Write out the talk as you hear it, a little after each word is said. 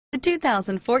The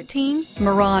 2014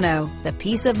 Murano, the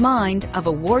peace of mind of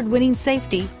award-winning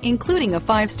safety, including a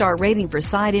 5-star rating for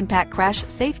side impact crash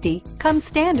safety, comes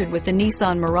standard with the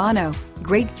Nissan Murano.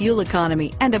 Great fuel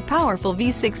economy and a powerful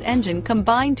V6 engine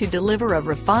combine to deliver a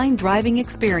refined driving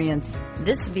experience.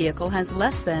 This vehicle has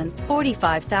less than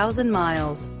 45,000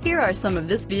 miles. Here are some of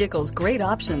this vehicle's great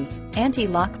options: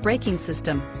 anti-lock braking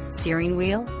system, steering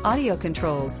wheel audio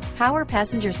controls, power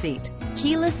passenger seat,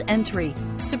 keyless entry,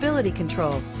 stability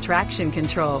control, traction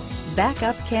control,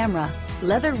 backup camera,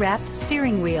 leather-wrapped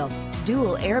steering wheel,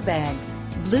 dual airbags,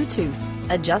 Bluetooth,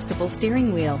 adjustable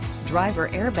steering wheel, driver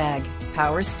airbag,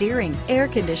 power steering, air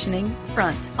conditioning,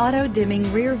 front,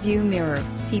 auto-dimming rear view mirror,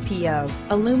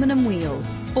 PPO, aluminum wheels,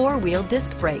 4-wheel disc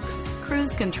brakes,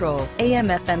 cruise control,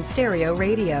 AM/FM stereo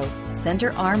radio,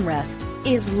 center armrest.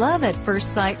 Is love at first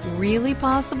sight really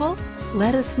possible?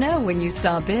 Let us know when you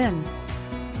stop in.